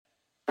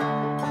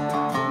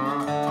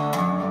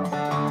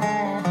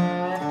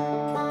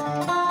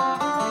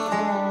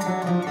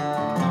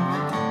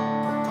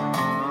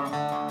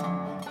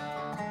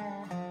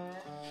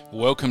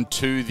Welcome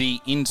to the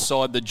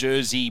Inside the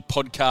Jersey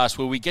podcast,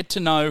 where we get to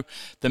know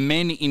the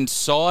men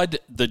inside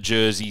the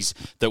jerseys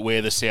that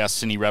wear the South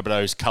Sydney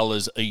Rabbitohs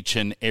colours each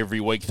and every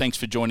week. Thanks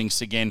for joining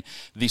us again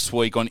this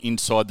week on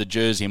Inside the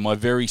Jersey. And my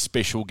very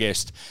special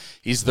guest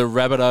is the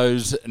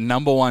Rabbitohs'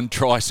 #1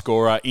 try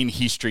scorer in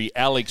history,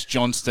 Alex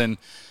Johnston.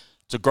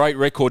 It's a great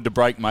record to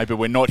break, mate, but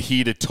we're not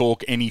here to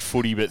talk any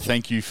footy, but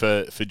thank you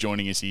for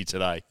joining us here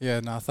today. Yeah,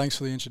 no, thanks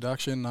for the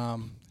introduction.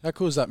 How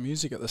cool is that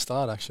music at the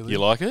start, actually? You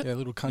like it? Yeah, a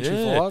little country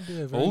vibe.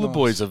 Yeah, very all the nice.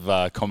 boys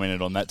have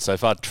commented on that so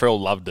far. Trell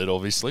loved it,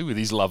 obviously, with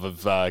his love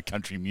of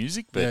country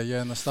music. But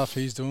yeah, and the stuff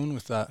he's doing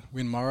with that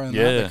Win Murray and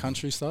the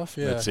country stuff.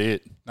 Yeah, that's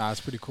it. Nah,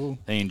 it's pretty cool.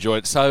 He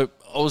enjoyed it. So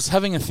I was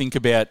having a think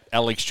about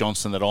Alex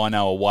Johnston that I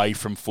know away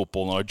from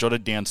football, and I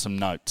jotted down some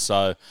notes.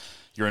 So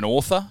you're an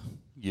author.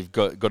 You've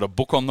got a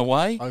book on the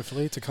way.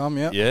 Hopefully to come,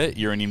 yeah. Yeah,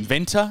 you're an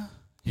inventor.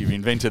 You've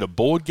invented a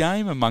board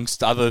game,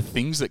 amongst other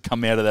things that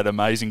come out of that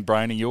amazing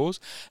brain of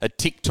yours. A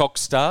Tik Tok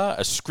star,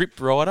 a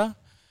script writer,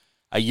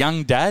 a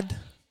young dad.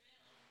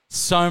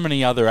 So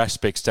many other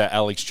aspects to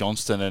Alex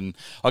Johnston. And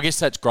I guess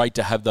that's great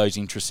to have those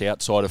interests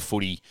outside of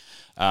footy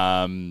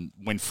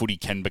when footy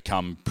can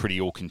become pretty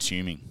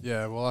all-consuming.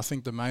 Yeah, well, I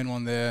think the main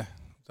one there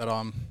that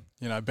I'm,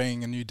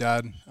 being a new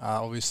dad,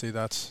 obviously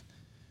that's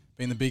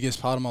been the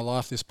biggest part of my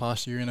life this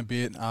past year and a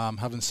bit,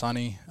 having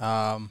Sonny.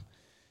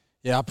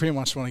 Yeah, I pretty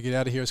much want to get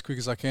out of here as quick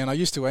as I can. I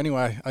used to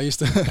anyway. I used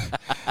to,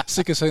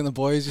 sick of seeing the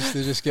boys, used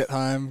to just get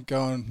home,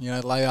 go and,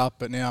 lay up,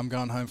 but now I'm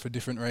going home for a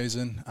different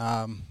reason.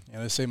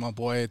 To see my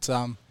boy. It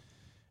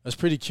was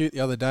pretty cute the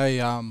other day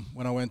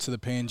when I went to the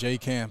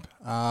PNG camp.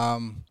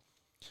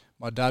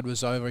 My dad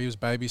was over, he was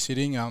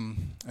babysitting,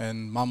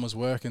 and Mum was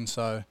working,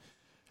 so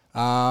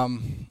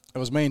it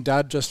was me and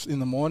Dad just in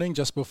the morning,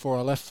 just before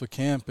I left for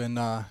camp, and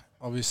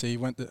obviously,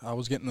 I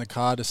was getting in the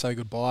car to say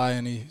goodbye,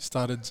 and he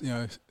started,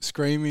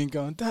 screaming,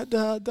 going, Dad,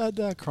 Dad, Dad,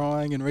 Dad,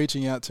 crying and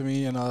reaching out to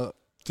me, and I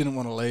didn't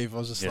want to leave. I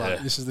was just like,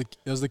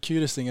 it was the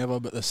cutest thing ever,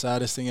 but the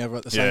saddest thing ever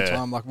at the same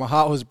time. Like, my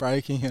heart was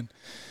breaking, and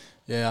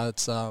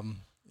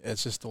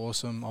it's just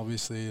awesome,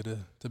 obviously,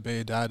 to be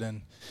a dad,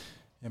 and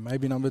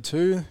maybe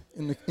 #2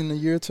 in the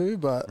year or two,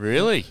 but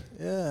really,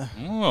 yeah.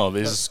 Oh,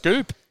 there's a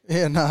scoop.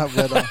 Yeah, no,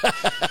 but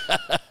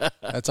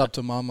it's up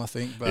to Mum, I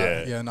think. But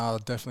I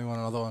definitely want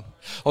another one.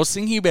 I was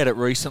thinking about it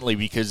recently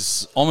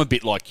because I'm a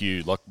bit like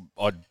you. Like,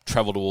 I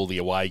travel to all the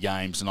away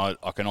games, and I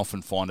can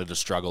often find it a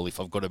struggle if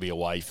I've got to be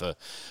away for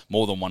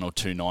more than 1 or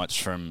 2 nights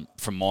from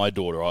my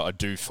daughter. I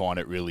do find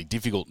it really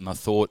difficult. And I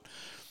thought,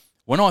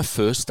 when I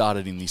first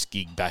started in this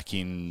gig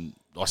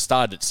I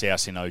started at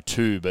South in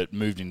 2002, but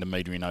moved into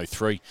Media in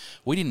 2003,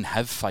 we didn't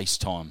have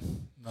FaceTime.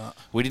 No.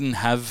 We didn't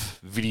have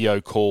video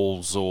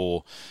calls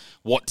or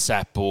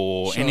WhatsApp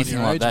or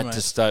anything like that, mate.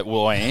 To stay.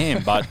 Well, I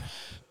am,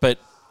 but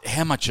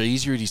how much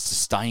easier it is to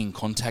stay in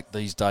contact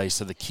these days,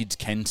 so the kids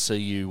can see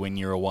you when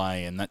you're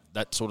away, and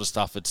that sort of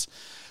stuff.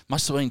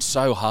 Must have been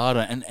so hard.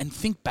 And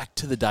think back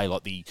to the day,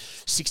 like the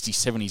 60s,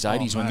 70s,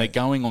 80s, when they're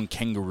going on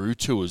kangaroo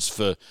tours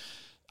for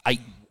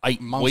eight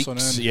months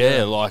weeks.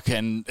 On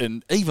end,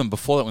 and even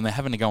before that, when they're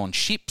having to go on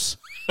ships.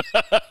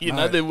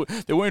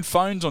 There weren't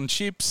phones on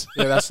ships.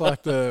 Yeah, that's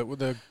like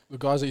the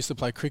guys that used to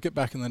play cricket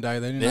back in the day.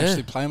 They didn't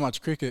actually play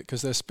much cricket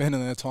because they're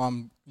spending their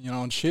time,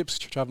 on ships,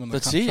 traveling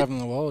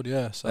the world.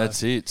 Yeah, so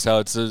that's it. So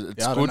it's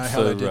good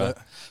for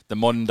the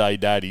modern day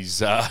dad. He's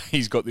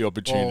got the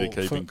opportunity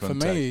to keep in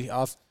contact. For me,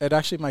 it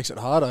actually makes it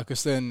harder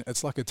because then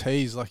it's like a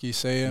tease. Like, you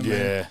see him.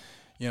 Yeah.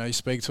 And, you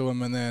speak to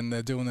them, and then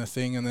they're doing their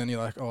thing, and then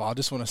you're like, oh, I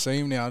just want to see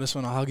him now. I just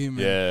want to hug him.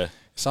 Yeah. And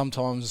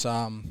sometimes, if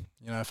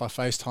I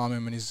FaceTime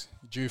him and he's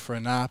due for a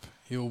nap,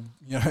 he'll,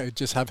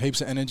 just have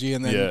heaps of energy,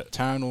 and then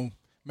Taryn will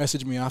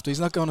message me after. He's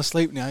not going to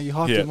sleep now. You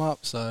hyped him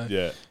up. So,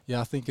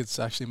 I think it's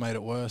actually made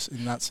it worse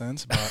in that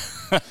sense.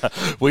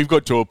 But we've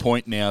got to a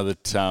point now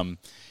that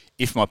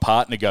if my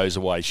partner goes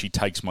away, she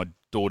takes my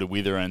daughter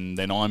with her, and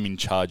then I'm in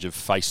charge of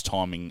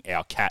FaceTiming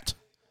our cat.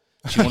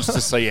 She wants to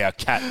see our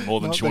cat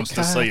more than she wants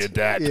to see her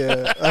dad.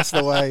 Yeah, that's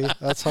the way.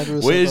 That's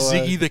 100% Where's the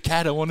way. Ziggy the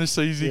cat? I want to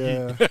see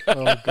Ziggy. Yeah.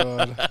 Oh,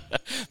 God.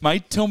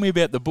 Mate, tell me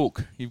about the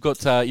book. You've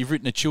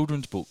written a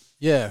children's book.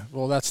 Yeah,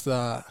 well, that's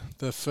the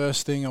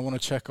first thing I want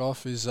to check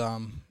off is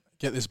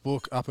get this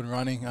book up and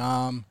running.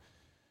 I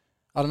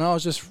don't know, I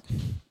was just,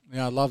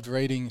 I loved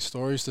reading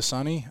stories to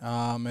Sonny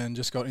and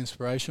just got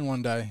inspiration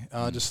one day.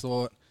 I just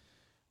thought,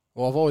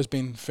 well, I've always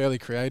been fairly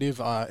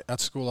creative. At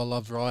school, I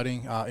loved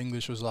writing.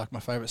 English was like my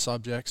favourite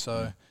subject,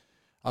 so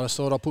I just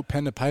thought I'd put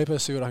pen to paper,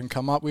 see what I can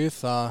come up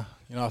with. I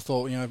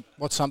thought,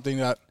 what's something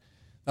that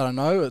I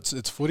know?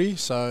 It's footy,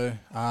 so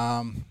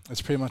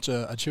it's pretty much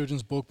a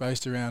children's book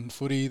based around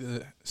footy,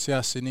 the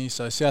South Sydney.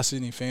 So South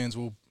Sydney fans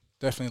will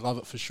definitely love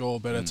it for sure,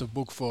 but it's a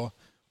book for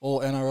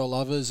all NRL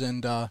lovers,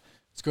 and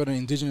it's got an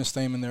Indigenous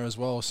theme in there as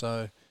well.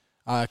 So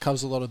it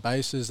covers a lot of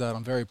bases that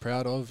I'm very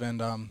proud of,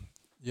 and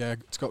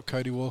it's got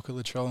Cody Walker,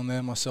 Latrell in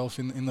there, myself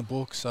in the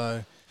book.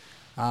 So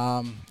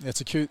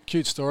it's a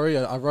cute story.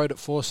 I wrote it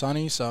for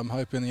Sonny, so I'm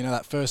hoping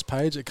that first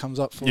page it comes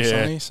up for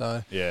Sonny.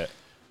 So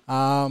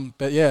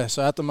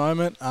so at the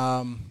moment,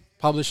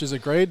 publishers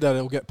agreed that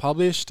it'll get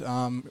published.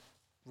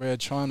 we're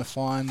trying to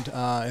find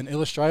an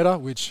illustrator,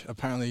 which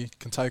apparently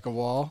can take a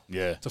while.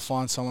 Yeah. To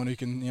find someone who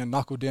can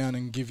knuckle down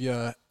and give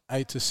you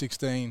 8 to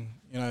 16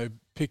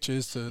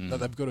 pictures that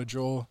they've got to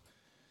draw.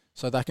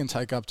 So that can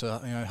take up to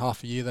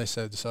half a year, they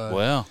said. So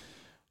wow.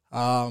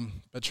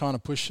 But trying to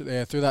push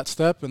it through that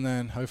step, and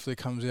then hopefully it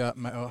comes out.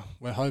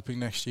 We're hoping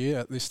next year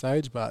at this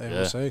stage, but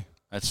we'll see.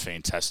 That's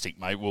fantastic,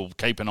 mate. We'll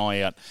keep an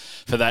eye out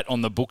for that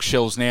on the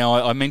bookshelves now.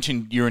 I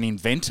mentioned you're an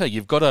inventor.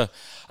 You've got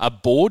a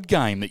board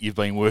game that you've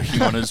been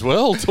working on as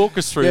well. Talk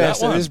us through that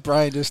one. This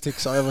brain just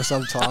ticks over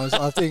sometimes.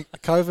 I think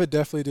COVID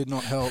definitely did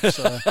not help.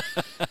 So,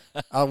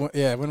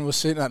 when we were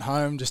sitting at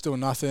home just doing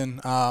nothing,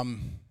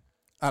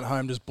 at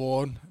home just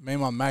bored, me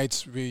and my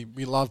mates, we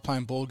love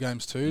playing board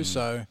games too.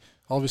 So,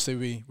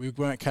 obviously, we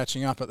weren't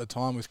catching up at the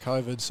time with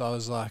COVID. So, I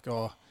was like,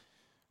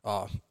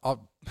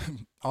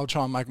 I'll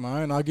try and make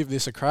my own. I'll give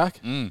this a crack.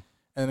 And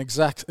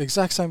exact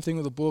same thing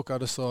with the book. I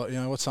just thought,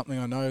 what's something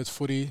I know? It's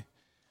footy.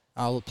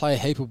 I'll play a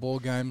heap of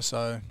board games.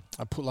 So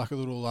I put like a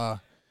little.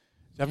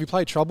 Have you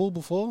played Trouble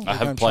before? I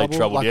have played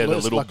Trouble. Like, the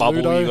little like bubble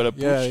Ludo. You got to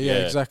push.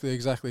 Yeah,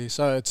 exactly.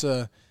 So it's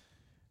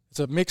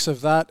a mix of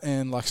that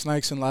and like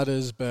Snakes and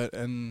Ladders,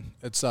 and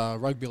it's a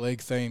rugby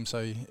league theme. So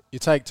you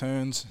take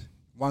turns.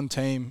 One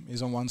team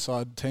is on one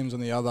side, team's on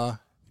the other.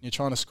 And you're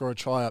trying to score a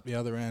try up the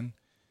other end.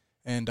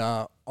 And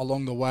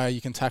along the way,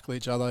 you can tackle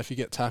each other. If you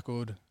get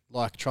tackled,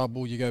 like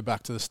Trouble, you go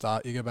back to the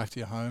start. You go back to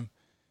your home.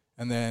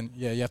 And then,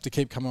 you have to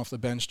keep coming off the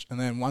bench. And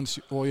then once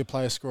all your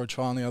players score a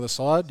try on the other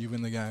side, you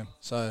win the game.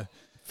 So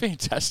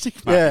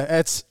fantastic, mate.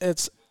 Yeah,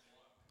 it's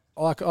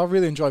like I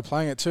really enjoy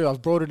playing it too.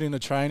 I've brought it into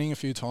training a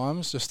few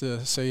times just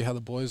to see how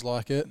the boys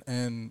like it.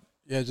 And,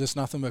 just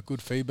nothing but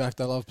good feedback.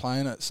 They love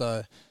playing it.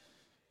 So,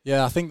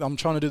 I think I'm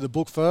trying to do the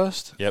book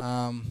first. Yep.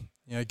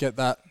 Get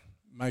that,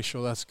 make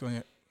sure that's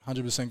going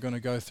 100% going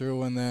to go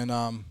through, and then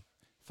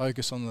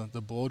focus on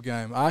the board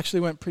game. I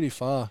actually went pretty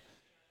far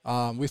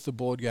with the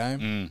board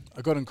game.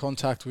 I got in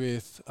contact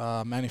with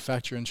a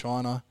manufacturer in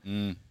China,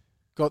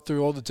 got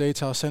through all the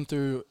details, sent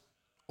through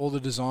all the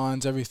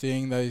designs,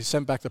 everything. They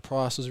sent back the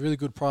price. It was a really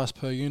good price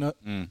per unit.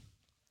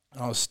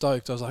 I was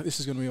stoked. I was like,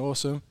 this is going to be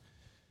awesome.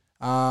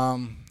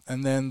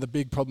 And then the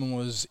big problem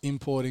was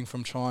importing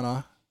from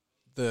China.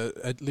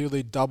 It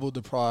literally doubled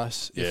the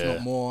price, if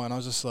not more, and I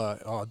was just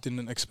like, I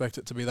didn't expect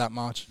it to be that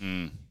much.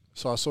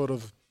 So I sort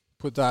of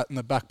put that in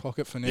the back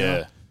pocket for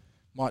now.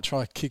 Might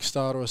try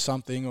Kickstarter or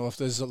something, or if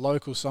there's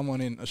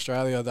someone in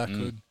Australia that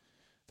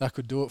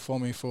could do it for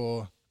me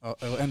for,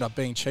 it'll end up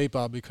being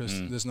cheaper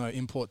because there's no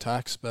import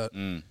tax, but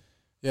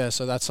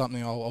so that's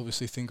something I'll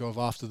obviously think of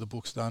after the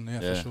book's done,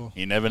 for sure.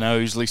 You never know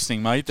who's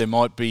listening, mate. There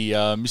might be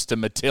Mr.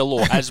 Mattel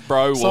or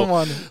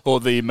Hasbro or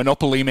the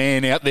Monopoly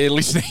man out there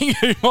listening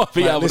who might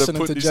be able to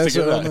put this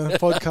together. On the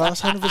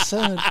podcast,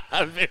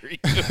 100%. Very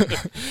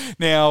good.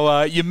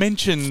 Now, you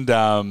mentioned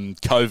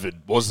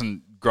COVID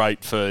wasn't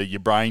great for your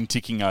brain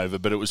ticking over,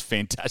 but it was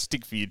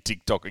fantastic for your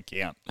TikTok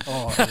account.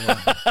 Oh,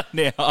 yeah.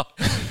 Now,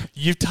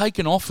 you've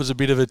taken off as a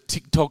bit of a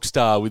TikTok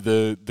star with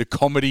the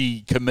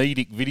comedic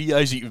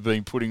videos that you've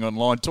been putting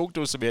online. Talk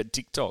to us about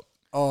TikTok.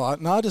 Oh,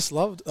 no, I just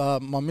loved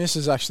my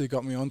missus actually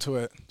got me onto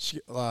it.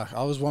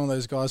 I was one of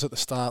those guys at the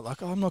start,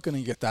 I'm not going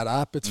to get that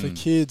app. It's for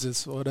kids.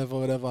 It's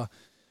whatever.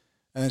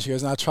 And then she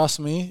goes, no, trust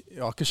me,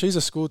 because she's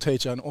a school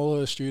teacher and all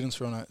her students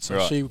are on it.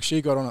 So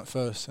she got on it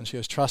first, and she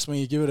goes, trust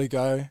me, give it a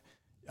go.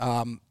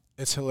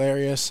 It's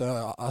hilarious.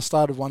 I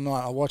started one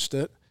night. I watched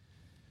it.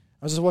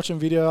 I was just watching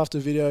video after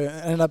video. It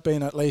ended up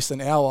being at least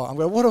an hour. I'm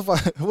going, what have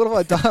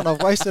I done?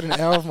 I've wasted an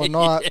hour of my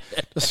night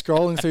just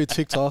scrolling through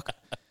TikTok.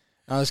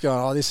 And I was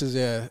going, this is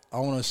I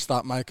want to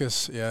start making.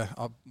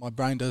 My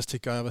brain does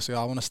tick over. So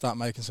I want to start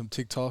making some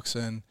TikToks,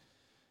 and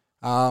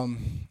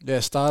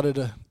started,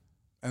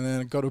 and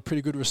then got a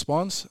pretty good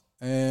response.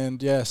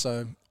 And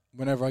so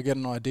whenever I get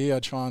an idea, I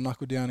try and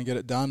knuckle down and get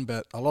it done.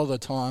 But a lot of the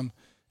time,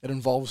 it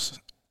involves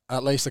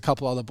at least a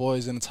couple other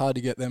boys, and it's hard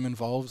to get them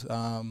involved.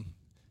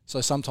 So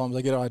sometimes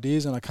I get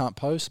ideas and I can't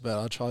post,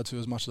 but I try to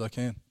as much as I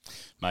can.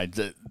 Mate,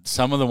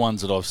 some of the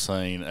ones that I've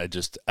seen are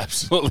just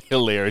absolutely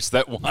hilarious.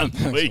 That one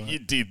where you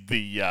did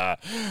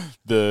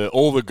the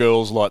all the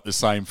girls like the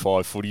same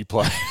 5 footy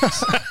players.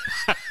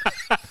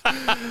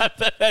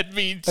 That'd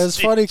be it's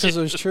funny because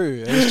it was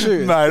true. It was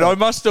true. Mate, I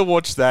must have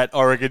watched that,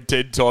 I reckon,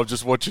 10 times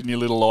just watching your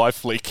little eye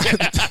flick.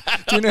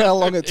 Do you know how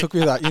long it took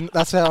me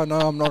that's how I know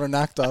I'm not an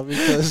actor,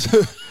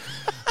 because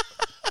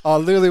I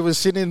literally was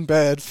sitting in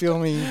bed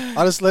filming.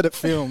 I just let it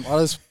film. I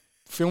just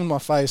filmed my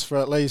face for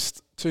at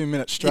least 2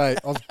 minutes straight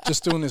of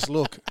just doing this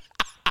look.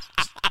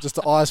 Just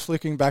the eyes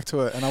flicking back to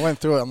it. And I went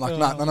through it. I'm like,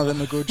 none of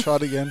them are good. Try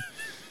it again.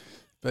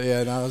 But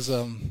yeah, no, it was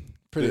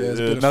pretty. It was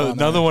a bit of fun,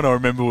 another one I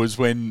remember was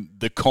when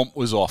the comp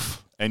was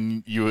off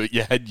and you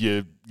had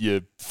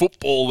your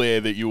football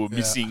there that you were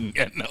missing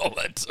and all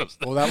that sort of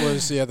stuff. Well, that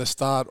was the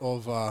start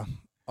of.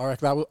 I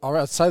reckon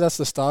I'd say that's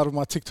the start of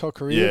my TikTok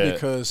career,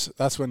 because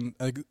that's when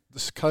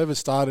COVID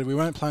started. We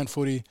weren't playing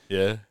footy.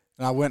 Yeah.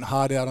 And I went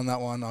hard out on that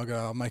one.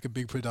 I'll make a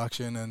big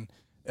production, and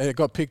it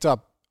got picked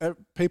up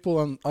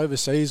people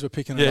overseas were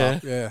picking it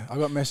up. Yeah, I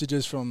got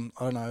messages from,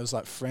 I don't know, it was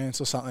like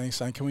France or something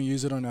saying, can we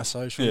use it on our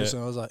socials?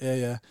 And I was like,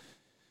 yeah.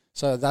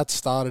 So that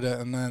started it,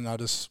 and then I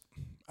just,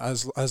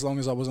 as long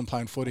as I wasn't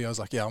playing footy, I was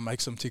like, I'll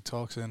make some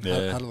TikToks and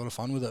had a lot of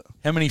fun with it.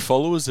 How many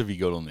followers have you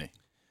got on there?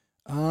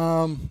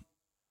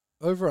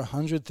 Over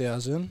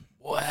 100,000.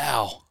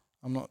 Wow.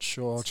 I'm not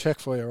sure. I'll check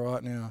for you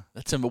right now.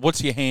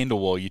 What's your handle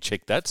while you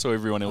check that so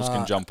everyone else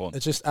can jump on?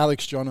 It's just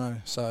Alex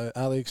Johnno. So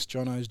Alex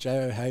Johnno's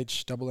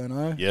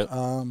JOHNNO. Yep.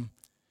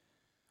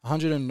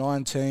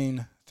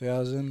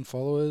 119,000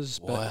 followers.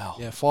 Wow.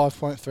 But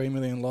 5.3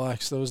 million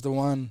likes. There was the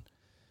one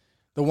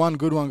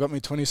good one got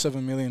me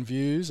 27 million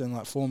views and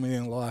like 4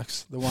 million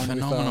likes. The one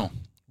Phenomenal. with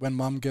when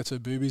Mum gets her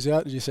boobies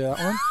out. Did you see that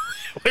one?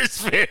 It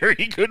was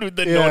very good with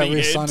the naughty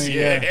heads. Sonny,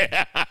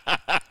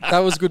 that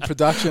was good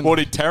production. What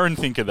did Taryn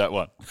think of that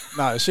one?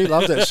 No, she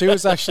loved it. She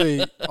was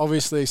actually,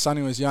 obviously,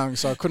 Sonny was young,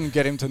 so I couldn't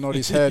get him to nod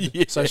his head.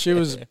 So she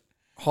was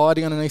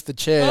hiding underneath the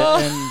chair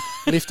and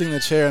lifting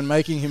the chair and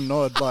making him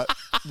nod.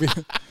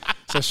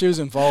 So she was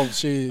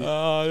involved.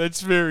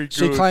 That's very good.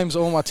 She claims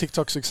all my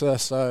TikTok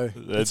success, so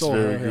that's it's all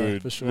very her,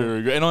 good. for sure.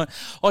 Very good. And I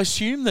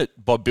assume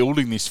that by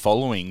building this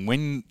following,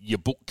 when your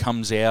book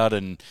comes out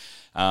and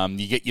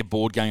you get your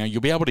board going,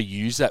 you'll be able to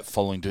use that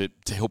following to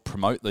help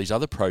promote these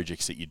other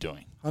projects that you're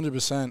doing.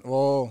 100%.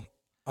 Well,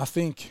 I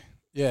think,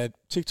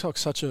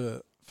 TikTok's such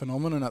a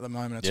phenomenon at the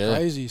moment. It's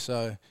crazy,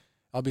 so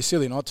I'll be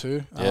silly not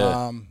to.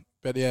 Yeah.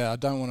 But I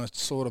don't want to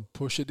sort of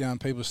push it down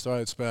people's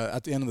throats. But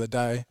at the end of the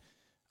day,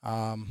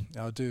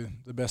 I'll do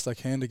the best I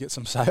can to get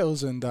some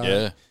sales and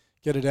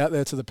get it out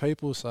there to the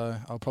people. So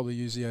I'll probably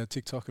use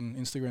TikTok and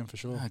Instagram for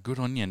sure. Good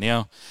on you.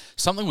 Now,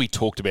 something we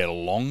talked about a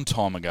long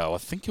time ago, I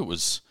think it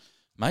was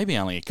maybe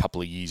only a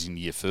couple of years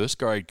into your first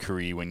grade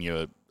career when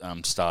you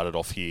started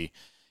off here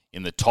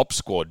in the top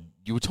squad.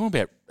 You were talking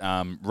about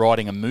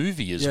writing a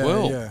movie as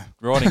well. Yeah.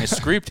 Writing a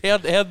script.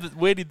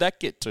 Where did that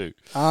get to?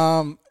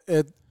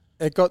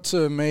 It got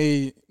to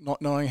me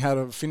not knowing how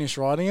to finish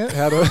writing it.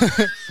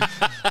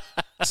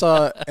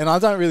 And I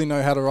don't really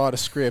know how to write a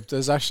script.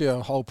 There's actually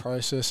a whole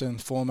process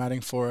and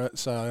formatting for it.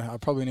 So I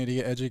probably need to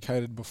get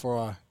educated before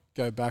I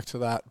go back to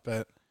that.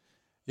 But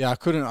I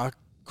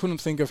couldn't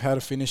think of how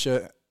to finish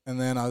it. And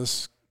then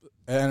it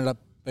ended up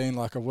being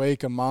like a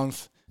week, a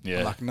month. Yeah.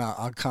 I'm like, nah,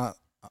 I can't.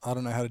 I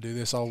don't know how to do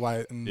this. I'll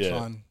wait and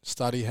try and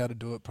study how to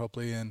do it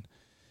properly.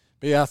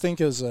 But I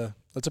think it's a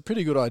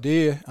pretty good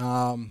idea.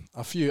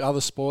 A few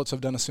other sports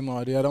have done a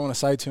similar idea. I don't want to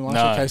say too much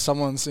in case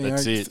someone's going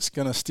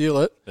to steal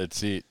it.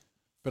 That's it.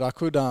 But I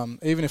could,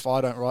 even if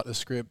I don't write the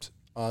script,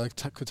 I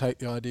could take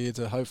the idea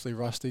to hopefully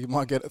Rusty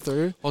might get it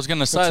through. I was going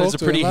to say, there's a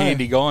pretty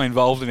handy guy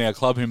involved in our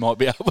club who might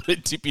be able to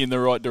tip you in the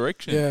right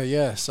direction.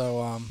 Yeah.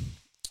 So,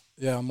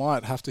 I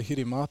might have to hit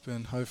him up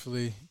and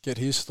hopefully get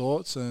his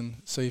thoughts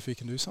and see if he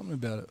can do something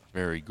about it.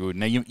 Very good.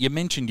 Now, you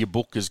mentioned your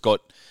book has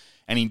got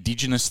an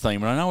Indigenous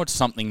theme, and I know it's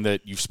something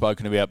that you've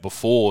spoken about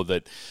before,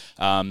 that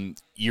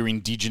your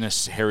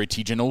Indigenous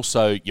heritage and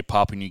also your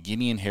Papua New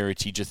Guinean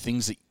heritage are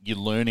things that you're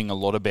learning a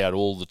lot about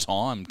all the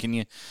time. Can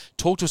you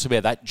talk to us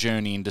about that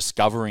journey in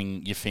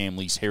discovering your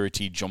family's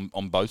heritage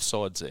on both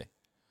sides there?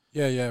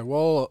 Yeah.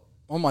 Well,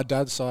 on my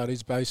dad's side,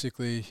 he's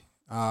basically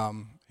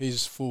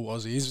he's full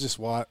Aussie. He's just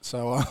white.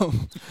 So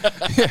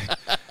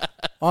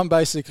I'm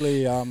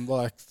basically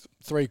like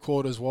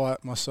 3/4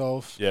 white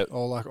myself,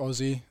 or like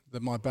Aussie.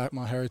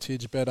 My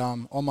heritage. But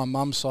on my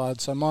mum's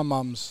side, so my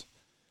mum's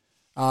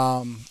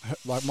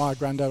like my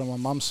granddad on my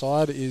mum's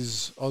side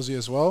is Aussie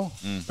as well.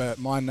 But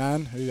my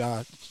nan,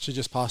 who she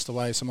just passed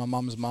away, so my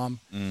mum's mum,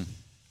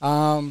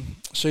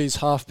 she's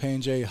half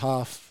PNG,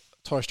 half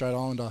Torres Strait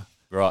Islander.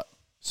 Right.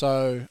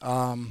 So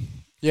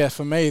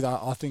for me,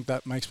 I think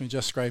that makes me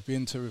just scrape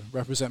in to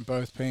represent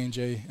both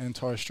PNG and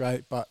Torres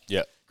Strait. But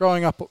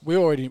growing up, we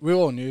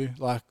all knew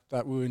like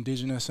that we were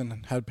Indigenous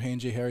and had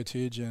PNG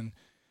heritage, and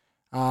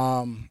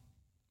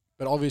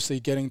but obviously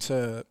getting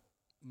to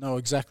know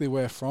exactly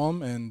where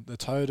from and the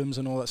totems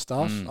and all that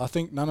stuff, I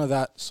think none of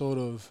that sort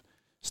of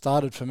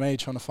started for me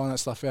trying to find that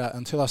stuff out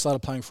until I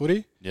started playing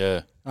footy.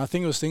 Yeah. And I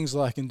think it was things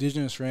like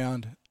Indigenous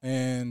round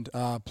and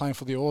playing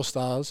for the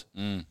All-Stars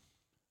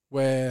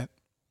where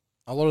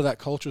a lot of that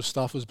cultural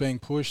stuff was being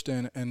pushed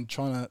and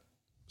trying to...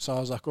 So I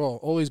was like,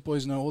 all these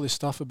boys know all this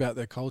stuff about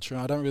their culture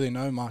and I don't really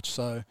know much,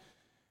 so...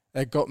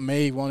 It got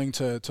me wanting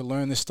to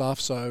learn this stuff.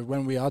 So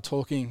when we are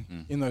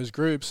talking in those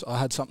groups, I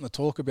had something to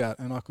talk about,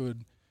 and I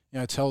could,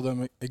 tell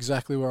them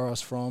exactly where I was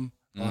from.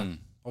 Like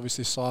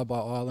obviously, Saibai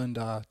Island,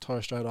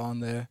 Torres Strait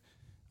Island there,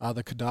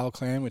 the Kadal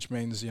clan, which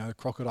means the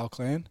crocodile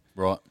clan.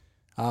 Right.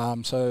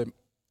 So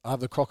I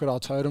have the crocodile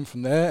totem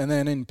from there, and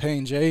then in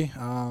PNG,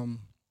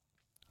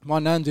 my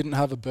nan didn't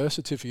have a birth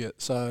certificate,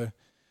 so.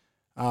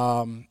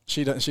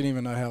 She didn't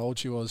even know how old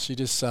she was. She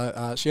just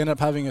she ended up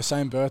having the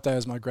same birthday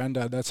as my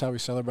granddad. That's how we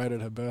celebrated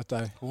her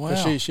birthday. Wow.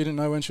 She didn't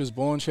know when she was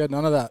born. She had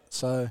none of that.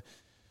 So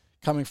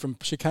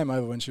she came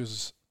over when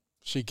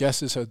she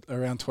guesses her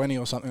around 20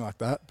 or something like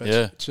that.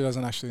 But she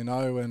doesn't actually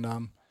know. And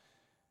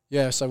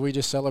so we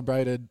just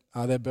celebrated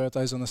their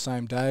birthdays on the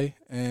same day.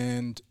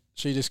 And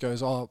she just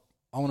goes,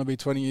 I want to be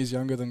 20 years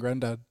younger than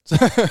Granddad.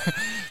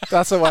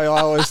 That's the way I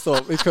always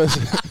thought, because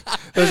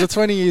there's a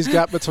 20 years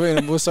gap between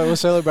them. We'll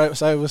celebrate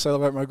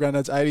my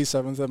Granddad's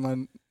 87th and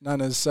my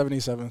Nana's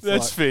 77th.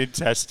 That's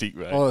fantastic,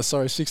 mate. Oh,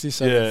 sorry,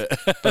 67th.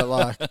 Yeah. But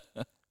like,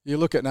 you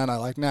look at Nana,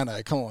 like,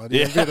 Nana, come on,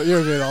 you're a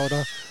bit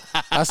older.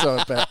 That's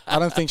not bad. I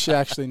don't think she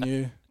actually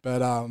knew.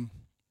 But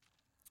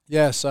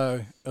yeah,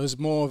 so it was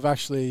more of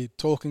actually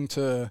talking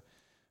to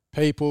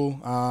people,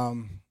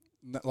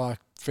 like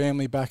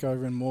family back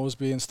over in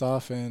Moresby and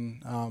stuff.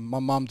 And my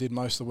mum did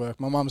most of the work.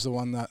 My mum's the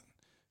one that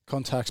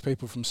contacts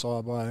people from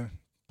Saibai,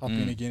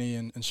 Papua New Guinea,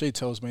 and she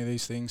tells me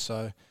these things.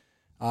 So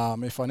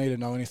if I need to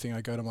know anything,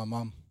 I go to my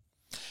mum.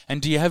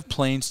 And do you have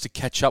plans to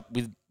catch up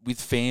with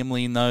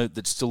family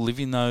that still live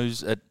in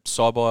those at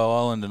Saibai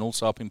Island and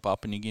also up in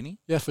Papua New Guinea?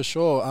 Yeah, for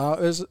sure.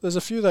 There's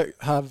a few that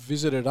have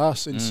visited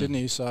us in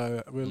Sydney,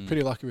 so we're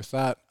pretty lucky with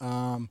that.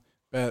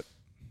 But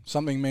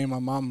something me and my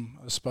mum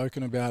have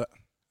spoken about,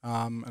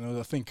 and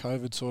I think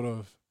COVID sort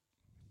of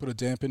put a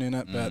dampen in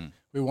it, but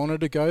we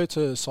wanted to go to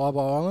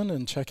Saibai Island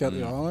and check out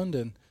the island,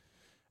 and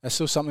that's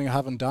still something I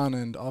haven't done,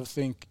 and I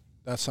think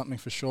that's something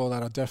for sure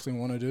that I definitely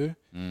want to do.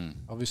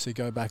 Obviously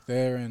go back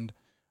there, and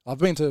I've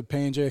been to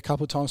PNG a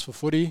couple of times for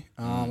footy,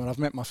 and I've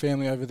met my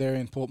family over there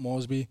in Port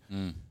Moresby.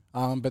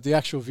 But the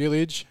actual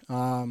village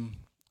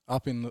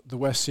up in the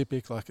West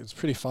Sipic, like, it's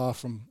pretty far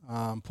from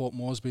Port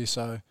Moresby,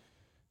 so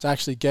to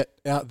actually get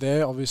out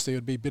there, obviously it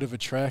would be a bit of a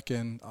trek,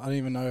 and I don't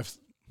even know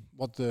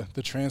what the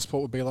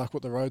transport would be like,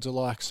 what the roads are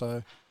like.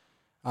 So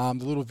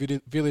the little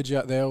village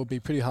out there would be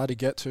pretty hard to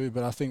get to,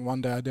 but I think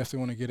one day I definitely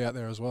want to get out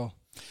there as well.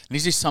 And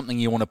is this something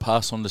you want to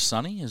pass on to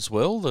Sonny as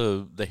well,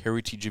 the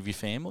heritage of your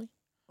family?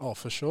 Oh,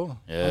 for sure,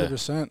 yeah,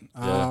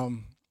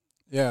 100%.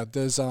 Yeah,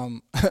 there's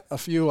a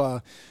few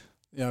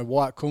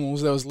white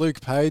kummels. There was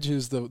Luke Page,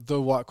 who's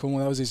the white kummel.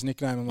 That was his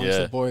nickname amongst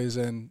the boys,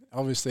 and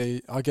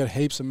obviously I get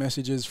heaps of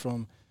messages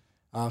from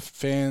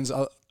fans,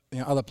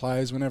 other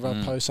players. Whenever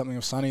I post something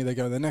of Sonny, they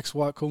go, "The next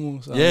white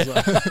kummel." So,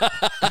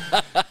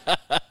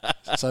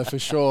 so for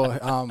sure.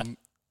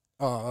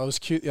 I was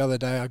cute the other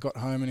day. I got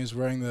home and he was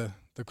wearing the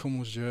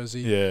Kummel's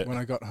jersey when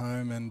I got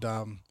home, and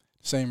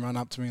see him run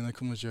up to me in the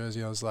Kummel's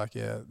jersey. I was like,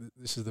 yeah,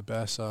 this is the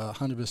best.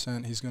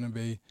 100% he's going to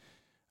be,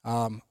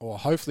 or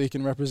hopefully he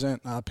can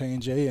represent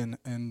PNG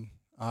and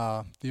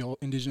the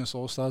Indigenous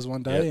All-Stars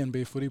one day and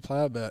be a footy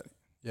player. But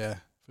yeah,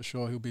 for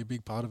sure he'll be a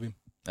big part of him.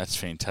 That's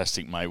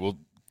fantastic, mate. Well,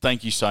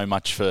 thank you so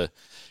much for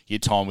your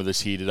time with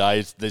us here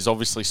today. There's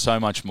obviously so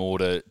much more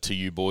to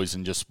you boys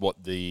than just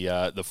what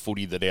the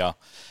footy that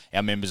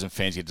our members and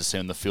fans get to see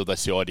on the field.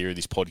 That's the idea of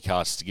this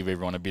podcast, to give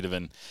everyone a bit of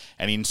an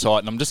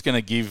insight. And I'm just going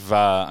to give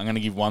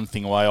one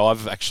thing away.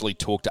 I've actually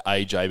talked to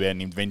AJ about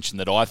an invention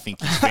that I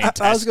think is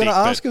fantastic. I was going to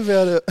ask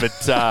about it.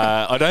 But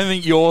I don't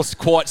think you're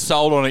quite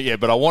sold on it yet,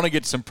 but I want to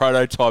get some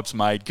prototypes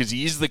made because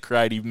he is the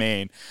creative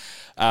man.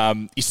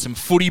 Is some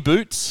footy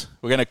boots.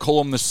 We're going to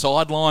call them the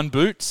sideline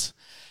boots.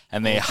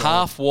 And they're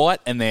half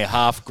white and they're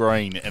half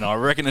green. And I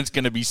reckon it's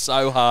going to be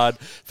so hard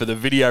for the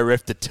video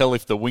ref to tell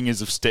if the wingers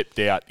have stepped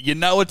out. You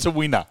know it's a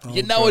winner.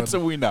 It's a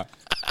winner.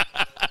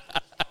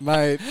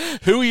 Mate.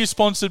 Who are you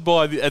sponsored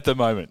by at the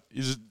moment?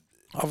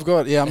 I'm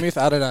with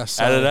Adidas.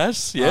 So,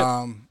 Adidas,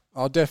 yeah.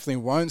 I definitely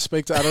won't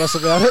speak to Adidas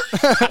about it.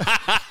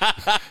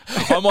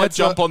 I might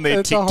jump on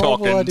their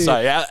TikTok and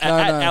say,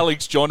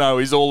 Alex Johnston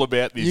is all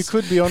about this. You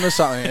could be onto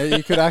something.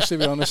 You could actually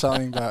be onto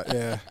something, but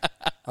yeah.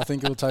 I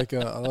think it'll take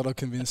a lot of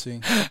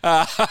convincing.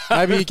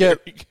 Maybe you get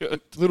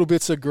little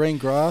bits of green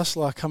grass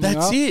coming up.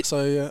 That's it.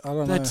 So yeah, I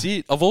don't know. That's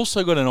it. I've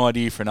also got an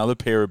idea for another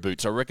pair of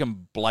boots. I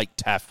reckon Blake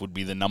Taff would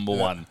be the number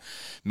one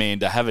man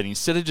to have it.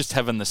 Instead of just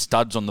having the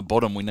studs on the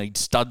bottom, we need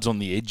studs on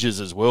the edges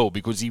as well,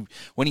 because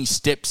when he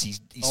steps, he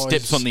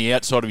steps on the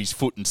outside of his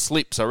foot and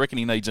slips. I reckon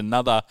he needs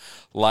another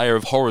layer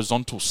of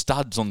horizontal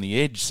studs on the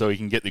edge so he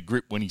can get the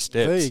grip when he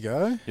steps. There you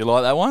go. You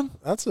like that one?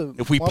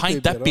 If we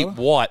paint that bit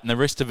white and the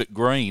rest of it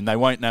green, they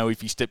won't know if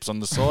he steps on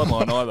the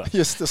sideline either.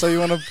 Yes, so you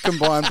want to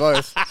combine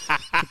both?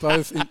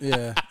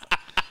 Yeah.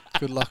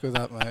 Good luck with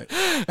that, mate.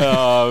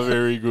 Oh,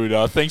 very good.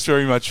 Thanks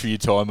very much for your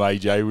time,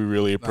 AJ. We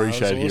really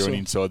appreciate it here on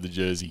Inside the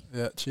Jersey.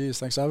 Yeah, cheers.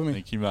 Thanks for having me.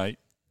 Thank you, mate.